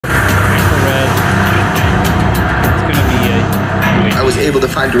able to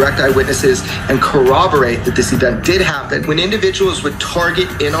find direct eyewitnesses and corroborate that this event did happen. When individuals would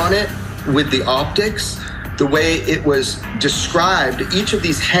target in on it with the optics, the way it was described, each of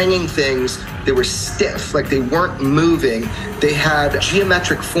these hanging things, they were stiff, like they weren't moving. They had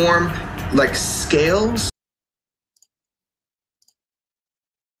geometric form, like scales.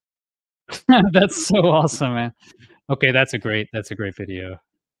 That's so awesome, man. Okay, that's a great video.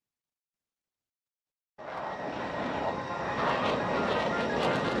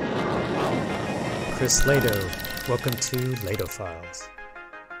 Chris Lehto, welcome to LehtoFiles.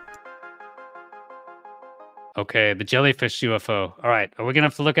 Okay, the jellyfish UFO. All right, are we gonna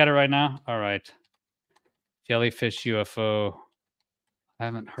have to look at it right now? All right, jellyfish UFO. I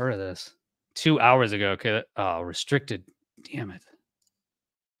haven't heard of this. 2 hours ago. Okay, oh, restricted. Damn it.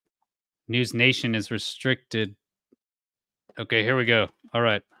 News Nation is restricted. Okay, here we go. All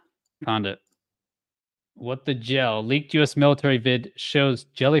right, found it. What the gel? Leaked U.S. military vid shows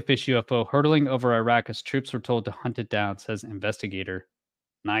jellyfish UFO hurtling over Iraq as troops were told to hunt it down, says investigator.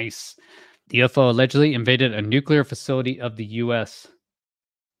 Nice. The UFO allegedly invaded a nuclear facility of the U.S.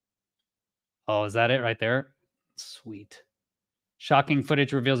 Oh, is that it right there? Sweet. Shocking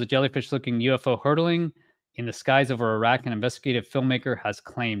footage reveals a jellyfish-looking UFO hurtling in the skies over Iraq. An investigative filmmaker has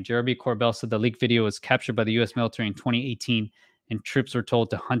claimed. Jeremy Corbell said the leaked video was captured by the U.S. military in 2018, and troops were told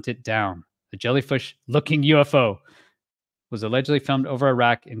to hunt it down. The jellyfish-looking UFO was allegedly filmed over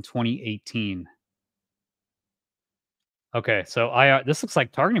Iraq in 2018. Okay, so this looks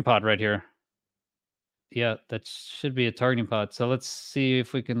like targeting pod right here. Yeah, that should be a targeting pod. So let's see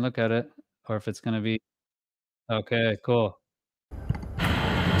if we can look at it, or if it's going to be. Okay, cool.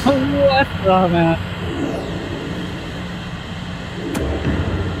 What? Oh, man.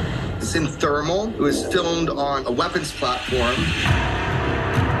 It's in thermal. It was filmed on a weapons platform.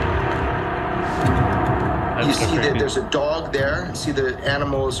 You see that there's a dog there. You see the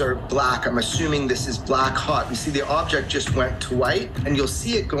animals are black. I'm assuming this is black hot. You see the object just went to white, and you'll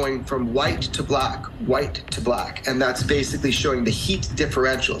see it going from white to black, white to black. And that's basically showing the heat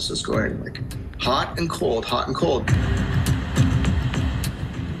differential. So it's going like hot and cold, hot and cold.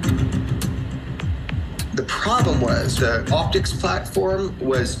 The problem was the optics platform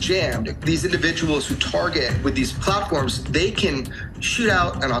was jammed. These individuals who target with these platforms, they can shoot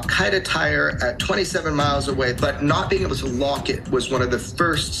out an Al-Qaeda tire at 27 miles away, but not being able to lock it was one of the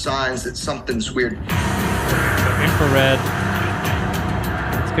first signs that something's weird. So infrared,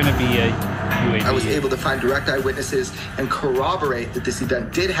 it's going to be a UAP. I was able to find direct eyewitnesses and corroborate that this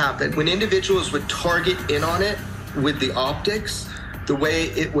event did happen. When individuals would target in on it with the optics, the way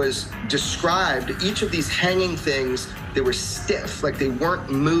it was described, each of these hanging things, they were stiff, like they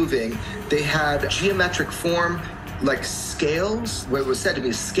weren't moving. They had geometric form, like scales, what was said to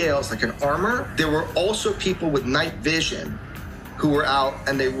be scales, like an armor. There were also people with night vision who were out,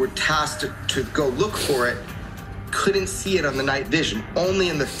 and they were tasked to go look for it. Couldn't see it on the night vision. Only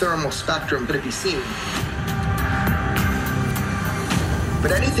in the thermal spectrum could it be seen.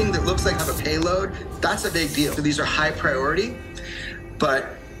 But anything that looks like have a payload, that's a big deal. So these are high priority. But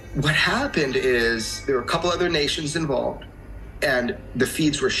what happened is there were a couple other nations involved, and the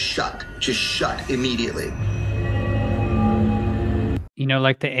feeds were shut, just shut immediately. You know,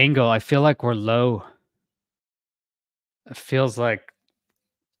 like the angle, I feel like we're low. It feels like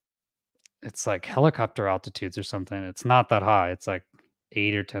it's like helicopter altitudes or something. It's not that high. It's like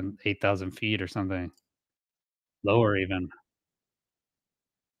 8,000 feet or something. Lower even.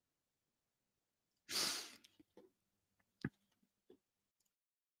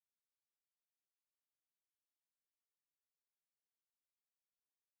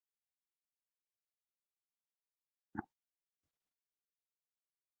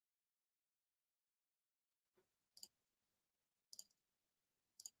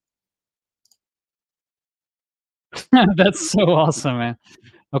 That's so awesome, man.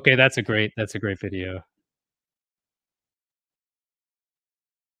 Okay, that's a great video.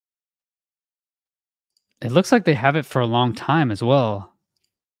 It looks like they have it for a long time as well.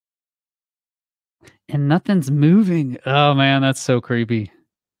 And nothing's moving. Oh man, that's so creepy.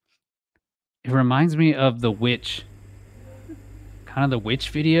 It reminds me of the witch. Kind of the witch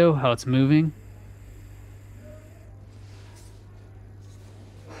video, how it's moving.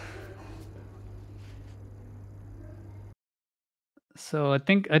 So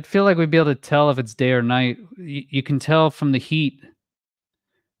I'd feel like we'd be able to tell if it's day or night. You can tell from the heat.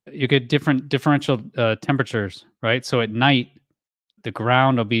 You get different differential temperatures, right? So at night, the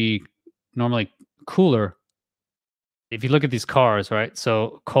ground will be normally cooler. If you look at these cars, right?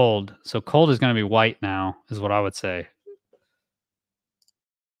 So cold. So cold is going to be white now, is what I would say.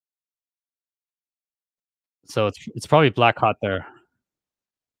 So it's probably black hot there.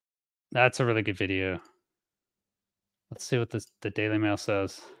 That's a really good video. Let's see what the Daily Mail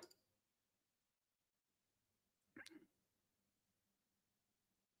says.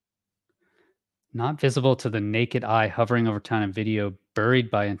 Not visible to the naked eye, hovering over town in video, buried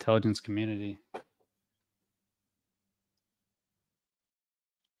by intelligence community.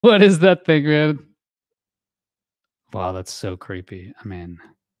 What is that thing, man? Wow, that's so creepy. I mean,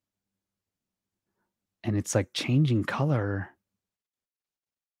 and it's like changing color.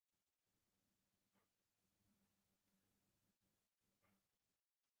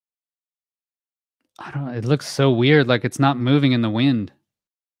 I don't know. It looks so weird, like it's not moving in the wind.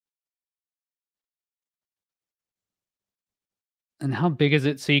 And how big is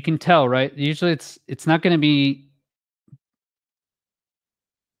it? So you can tell, right? Usually it's not going to be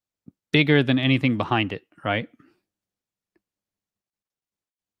bigger than anything behind it, right?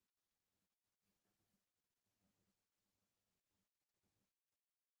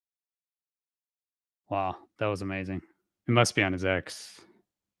 Wow, that was amazing. It must be on his X.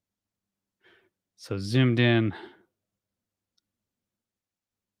 So zoomed in.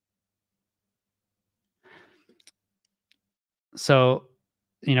 So,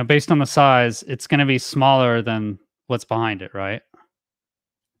 you know, based on the size, it's going to be smaller than what's behind it, right?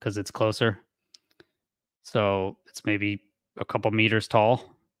 Because it's closer. So it's maybe a couple meters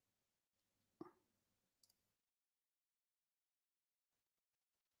tall.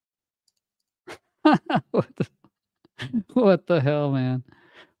 what the hell, man?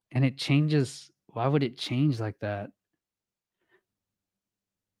 And it changes. Why would it change like that?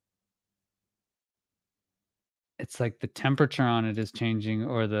 It's like the temperature on it is changing,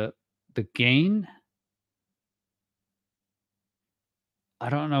 or the gain. I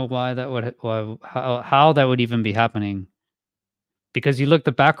don't know why that would how that would even be happening. Because you look,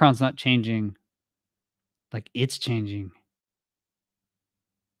 the background's not changing. Like it's changing.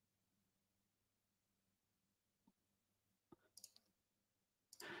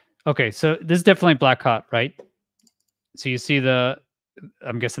 Okay, so this is definitely black hot, right? So you see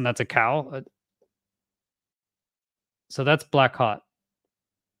I'm guessing that's a cow. So that's black hot.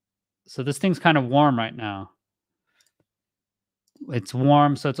 So this thing's kind of warm right now. It's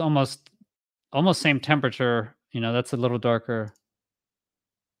warm, so it's almost same temperature. You know, that's a little darker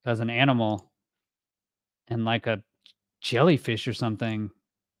as an animal, and like a jellyfish or something.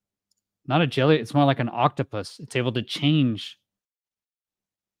 Not a jelly, it's more like an octopus. It's able to change.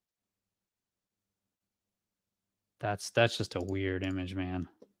 That's just a weird image, man.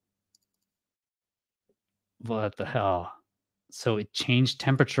 What the hell? So it changed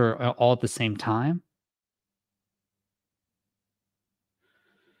temperature all at the same time?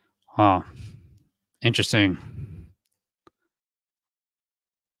 Wow. Interesting.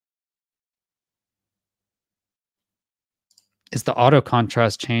 Is the auto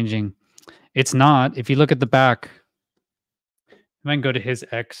contrast changing? It's not. If you look at the back, I might go to his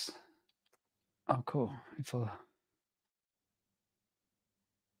X. Oh, cool.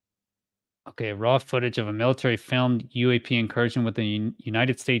 Okay, raw footage of a military filmed UAP incursion with the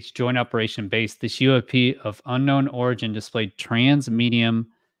United States Joint Operation Base. This UAP of unknown origin displayed trans-medium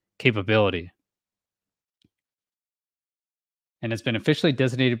capability and has been officially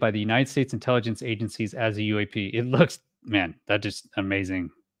designated by the United States intelligence agencies as a UAP. It looks, man, that's just amazing.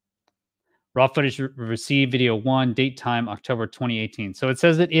 Raw footage received video 1, date time, October 2018. So it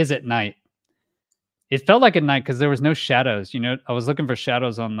says it is at night. It felt like at night because there was no shadows. You know, I was looking for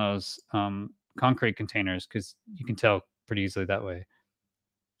shadows on those concrete containers because you can tell pretty easily that way.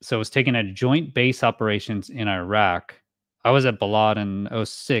 So it was taken at joint base operations in Iraq. I was at Balad in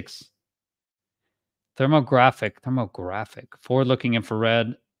 06. Thermographic, forward-looking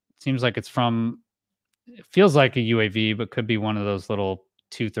infrared. Seems like it's from, it feels like a UAV, but could be one of those little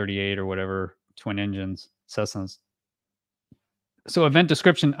 238 or whatever twin engines, Cessnas. So event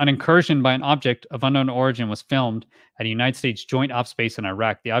description: an incursion by an object of unknown origin was filmed at a United States Joint Ops base in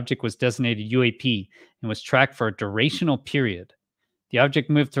Iraq. The object was designated UAP and was tracked for a durational period. The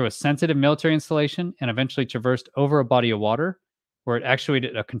object moved through a sensitive military installation and eventually traversed over a body of water where it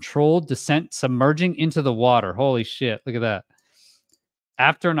actuated a controlled descent submerging into the water. Holy shit, look at that.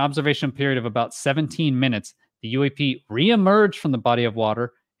 After an observation period of about 17 minutes, the UAP re-emerged from the body of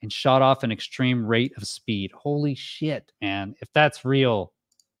water and shot off an extreme rate of speed. Holy shit, man. If that's real,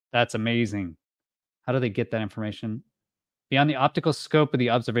 that's amazing. How do they get that information? Beyond the optical scope of the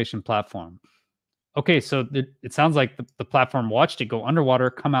observation platform. Okay, so it sounds like the platform watched it go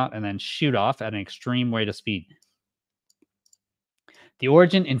underwater, come out, and then shoot off at an extreme rate of speed. The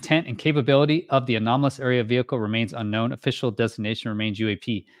origin, intent, and capability of the anomalous area vehicle remains unknown. Official designation remains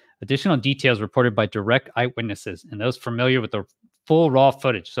UAP. Additional details reported by direct eyewitnesses and those familiar with the full raw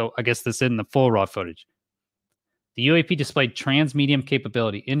footage. So I guess this isn't the full raw footage. The UAP displayed transmedium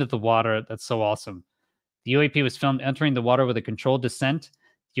capability into the water. That's so awesome. The UAP was filmed entering the water with a controlled descent.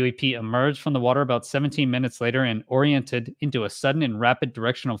 The UAP emerged from the water about 17 minutes later and oriented into a sudden and rapid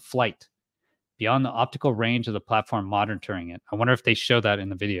directional flight beyond the optical range of the platform monitoring it. I wonder if they show that in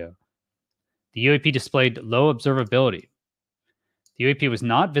the video. The UAP displayed low observability. The UAP was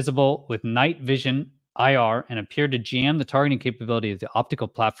not visible with night vision IR and appeared to jam the targeting capability of the optical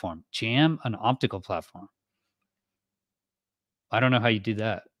platform. Jam an optical platform. I don't know how you do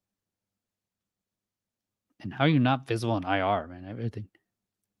that. And how are you not visible in IR, man? Everything.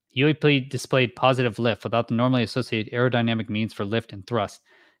 UAP displayed positive lift without the normally associated aerodynamic means for lift and thrust.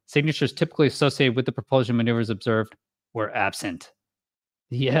 Signatures typically associated with the propulsion maneuvers observed were absent.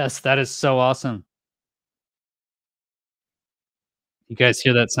 Yes, that is so awesome. You guys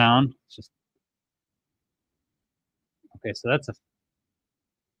hear that sound? It's just okay. So it's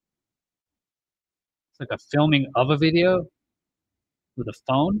like a filming of a video with a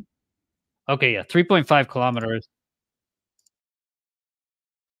phone. Okay, yeah, 3.5 kilometers.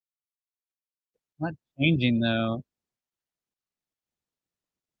 Not changing though.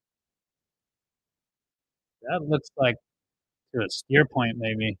 That looks like to a steer point,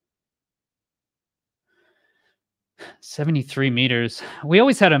 maybe 73 meters. We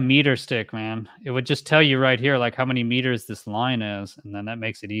always had a meter stick, man. It would just tell you right here, like how many meters this line is, and then that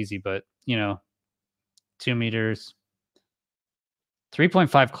makes it easy. But 2 meters,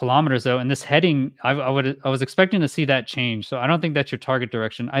 3.5 kilometers though. And this heading, I was expecting to see that change. So I don't think that's your target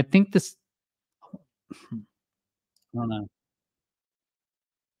direction. I think this. I don't know.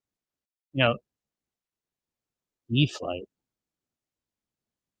 You know, E flight.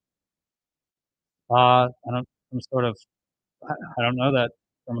 I don't. Some sort of. I don't know that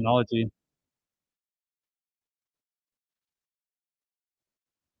terminology.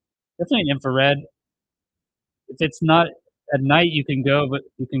 Definitely infrared. If it's not at night, you can go, but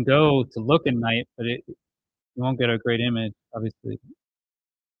you can go to look at night, but you won't get a great image, obviously.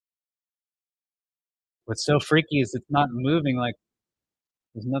 What's so freaky is it's not moving like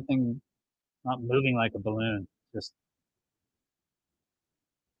there's nothing not moving like a balloon. Just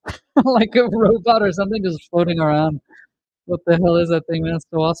like a robot or something just floating around. What the hell is that thing, man? It's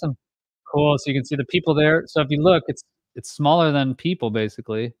so awesome. Cool. So you can see the people there. So if you look, it's smaller than people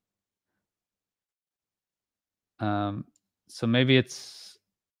basically. Um, so maybe it's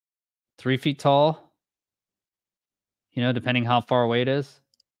 3 feet tall, depending how far away it is.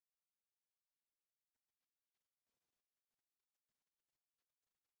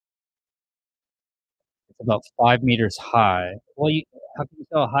 It's about 5 meters high. Well, how can you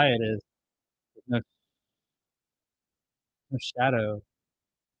tell how high it is? There's no shadow.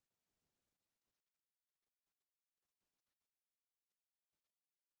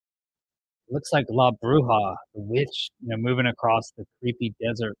 It looks like La Bruja, the witch, moving across the creepy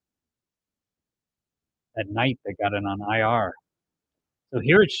desert at night. They got it on IR. So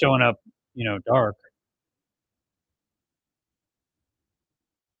here it's showing up, dark.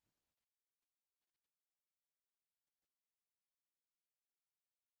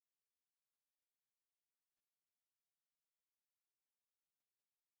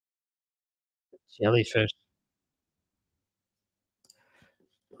 Jellyfish.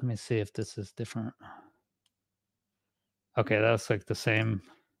 Let me see if this is different. Okay, that's like the same.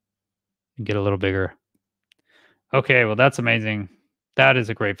 Get a little bigger. Okay, well, that's amazing. That is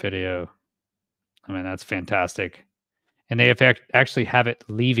a great video. I mean, that's fantastic. And they actually have it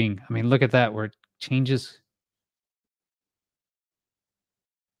leaving. I mean, look at that where it changes.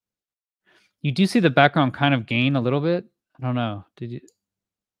 You do see the background kind of gain a little bit. I don't know. Did you?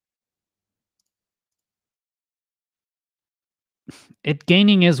 It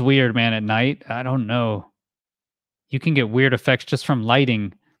gaining is weird, man, at night. I don't know. You can get weird effects just from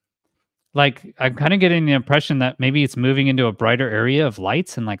lighting. Like, I'm kind of getting the impression that maybe it's moving into a brighter area of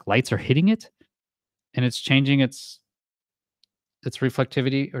lights and like lights are hitting it and it's changing its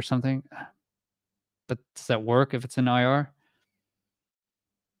reflectivity or something. But does that work if it's in IR?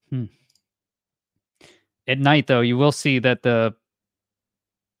 Hmm. At night, though, you will see that the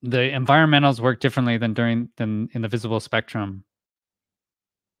environmentals work differently than in the visible spectrum.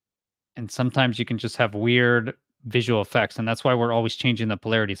 And sometimes you can just have weird visual effects, and that's why we're always changing the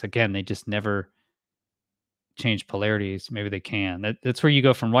polarities. Again, they just never change polarities. Maybe they can. That's where you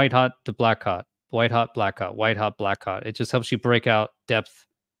go from white hot to black hot, white hot, black hot, white hot, black hot. It just helps you break out depth.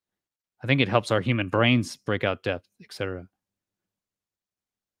 I think it helps our human brains break out depth, etc.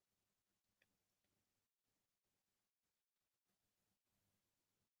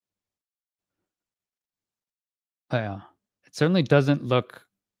 Oh, yeah. It certainly doesn't look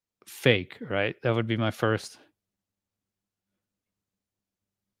fake, right? That would be my first.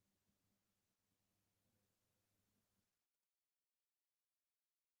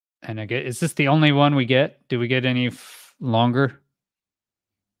 And I get, is this the only one we get? Do we get any longer?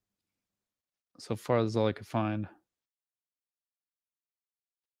 So far, this is all I could find.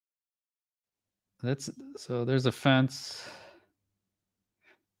 That's so there's a fence.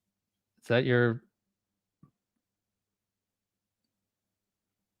 Is that your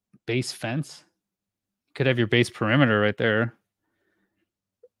base fence? Could have your base perimeter right there.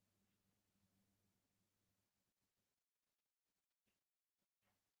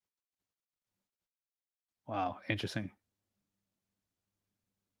 Wow, interesting.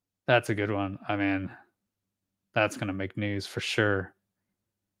 That's a good one. I mean, that's gonna make news for sure.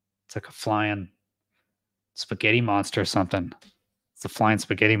 It's like a flying spaghetti monster or something. It's a flying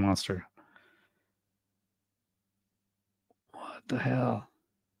spaghetti monster. What the hell?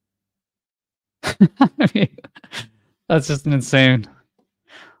 I mean, that's just insane.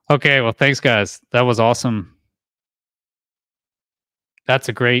 Okay, well, thanks, guys. That was awesome. That's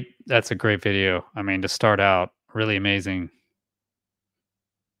a great video. I mean, to start out, really amazing.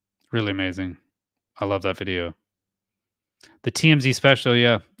 Really amazing. I love that video. The TMZ special,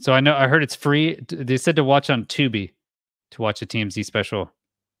 yeah. So I heard it's free. They said to watch on Tubi to watch the TMZ special.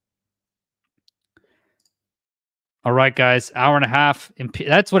 All right, guys, hour and a half.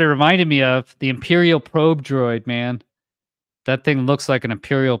 That's what it reminded me of. The Imperial probe droid, man. That thing looks like an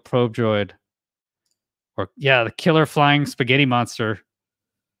Imperial probe droid. Or yeah, the killer flying spaghetti monster.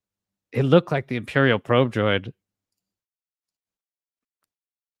 It looked like the Imperial probe droid.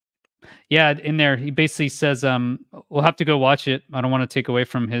 Yeah, in there he basically says, we'll have to go watch it. I don't want to take away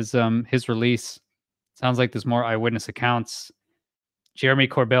from his release. Sounds like there's more eyewitness accounts. Jeremy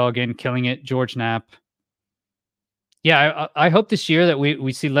Corbell again killing it. George Knapp. Yeah, I hope this year that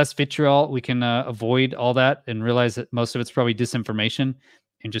we see less vitriol. We can avoid all that and realize that most of it's probably disinformation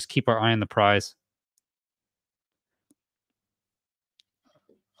and just keep our eye on the prize.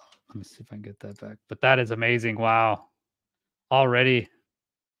 Let me see if I can get that back. But that is amazing. Wow. Already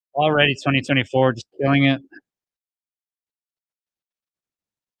 2024, just killing it.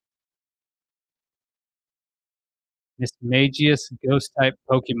 Miss Magius ghost type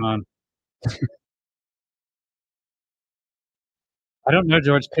Pokemon. I don't know,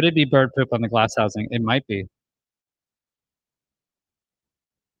 George. Could it be bird poop on the glass housing? It might be.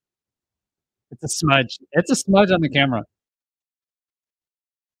 It's a smudge. It's a smudge on the camera.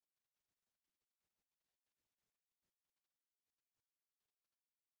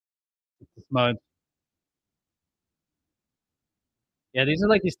 It's a smudge. Yeah, these are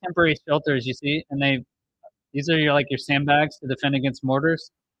like these temporary shelters you see, and these are your like your sandbags to defend against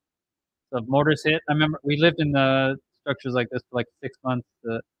mortars. So if mortars hit, I remember we lived in the structures like this for like 6 months.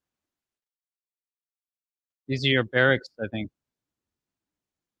 These are your barracks, I think.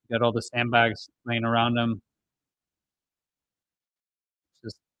 You got all the sandbags laying around them.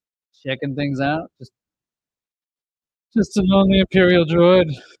 Just checking things out. Just a lonely Imperial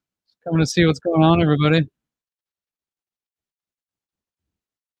droid. Coming to see what's going on, everybody.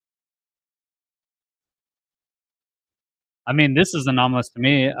 I mean, this is anomalous to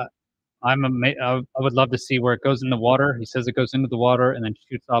me. I would love to see where it goes in the water. He says it goes into the water and then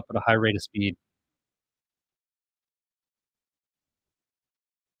shoots off at a high rate of speed.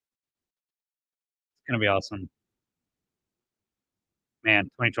 It's gonna be awesome, man.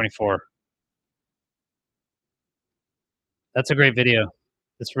 2024. That's a great video.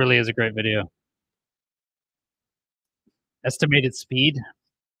 This really is a great video. Estimated speed.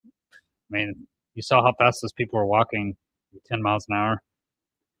 I mean, you saw how fast those people were walking, 10 miles an hour.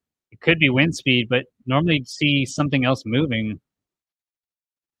 It could be wind speed, but normally you'd see something else moving.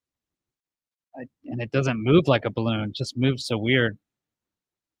 And it doesn't move like a balloon. It just moves so weird.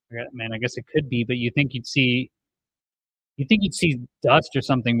 Man, I guess it could be, but you think you'd see dust or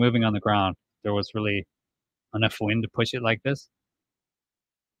something moving on the ground. There was really enough wind to push it like this.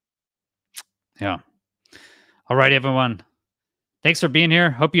 Yeah. All right, everyone. Thanks for being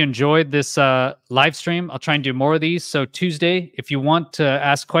here. Hope you enjoyed this live stream. I'll try and do more of these. So Tuesday, if you want to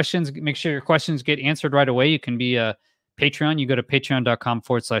ask questions, make sure your questions get answered right away. You can be a Patreon. You go to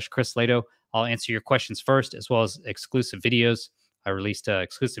patreon.com/Chris Lehto. I'll answer your questions first, as well as exclusive videos. I released an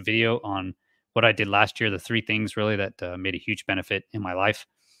exclusive video on what I did last year, the 3 things really that made a huge benefit in my life.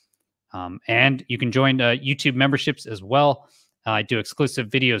 And you can join YouTube memberships as well. I do exclusive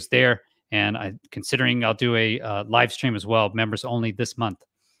videos there. And I'm considering I'll do a live stream as well, members only this month.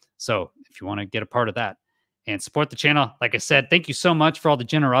 So if you want to get a part of that and support the channel, like I said, thank you so much for all the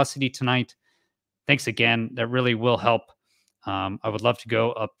generosity tonight. Thanks again. That really will help I would love to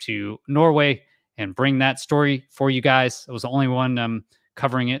go up to Norway and bring that story for you guys. I was the only one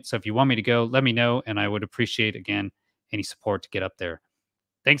covering it. So if you want me to go, let me know. And I would appreciate, again, any support to get up there.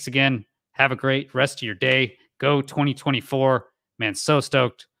 Thanks again. Have a great rest of your day. Go 2024. Man, so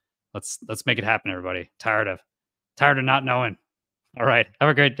stoked. Let's make it happen, everybody. Tired of not knowing. All right. Have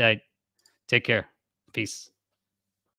a great day. Take care. Peace.